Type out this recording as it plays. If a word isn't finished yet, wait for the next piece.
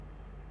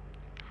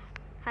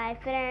Hi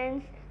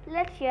friends,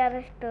 let's share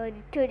a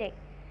story today.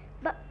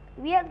 But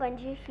we are going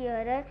to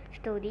share a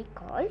story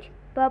called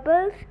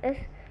Bubbles is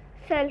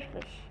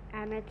Selfish,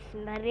 and it's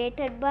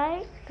narrated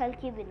by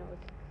Kalki Vinod.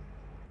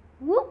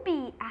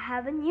 Whoopee, I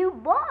have a new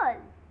ball.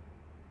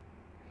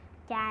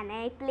 Can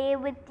I play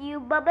with you,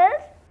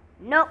 Bubbles?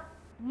 No,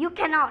 you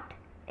cannot.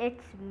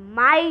 It's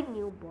my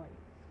new ball.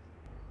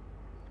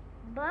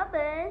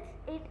 Bubbles,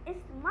 it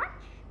is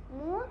much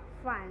more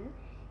fun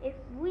if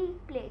we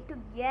play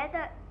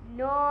together.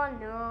 No.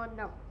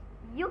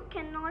 You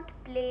cannot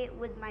play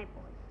with my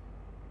ball.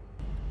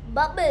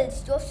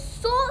 Bubbles, you're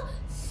so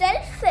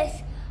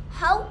selfish.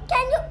 How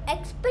can you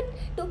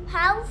expect to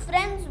have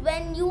friends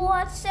when you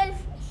are selfish?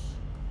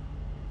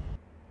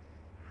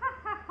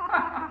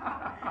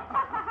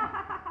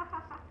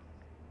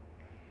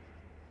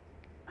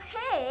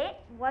 Hey,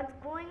 what's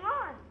going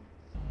on?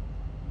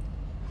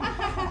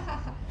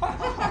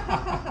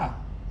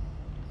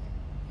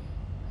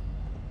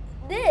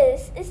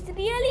 This is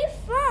really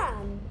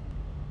fun.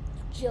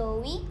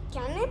 Joey,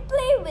 can I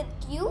play with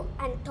you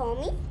and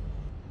Tommy?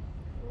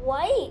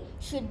 Why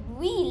should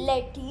we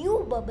let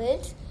you,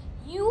 Bubbles?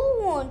 You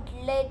won't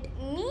let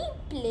me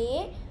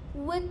play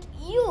with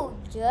you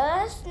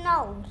just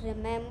now,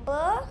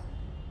 remember?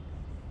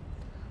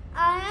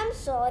 I am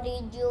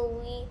sorry,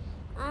 Joey.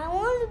 I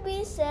won't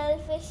be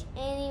selfish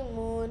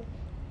anymore.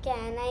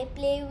 Can I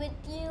play with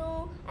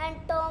you and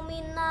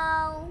Tommy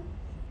now?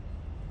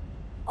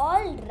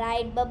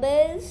 Alright,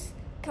 Bubbles.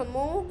 Come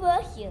over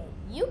here.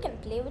 You can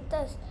play with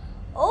us.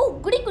 Oh,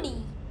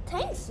 goody.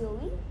 Thanks,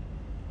 Joey.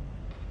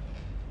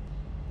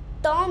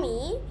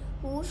 Tommy,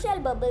 who shall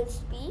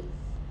Bubbles be?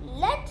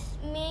 Let's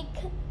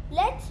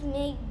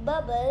make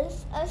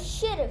Bubbles a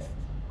sheriff.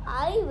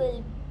 I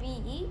will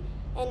be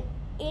an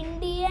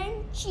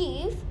Indian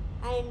chief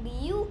and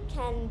you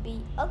can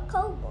be a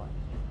cowboy.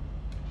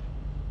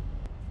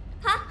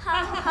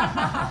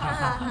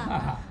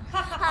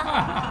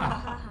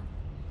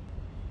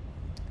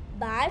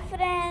 Bye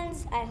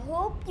friends. I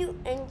hope you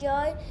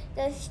enjoyed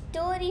the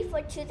story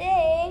for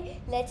today.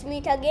 Let's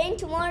meet again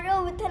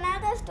tomorrow with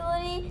another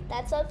story.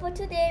 That's all for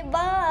today.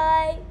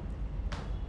 Bye.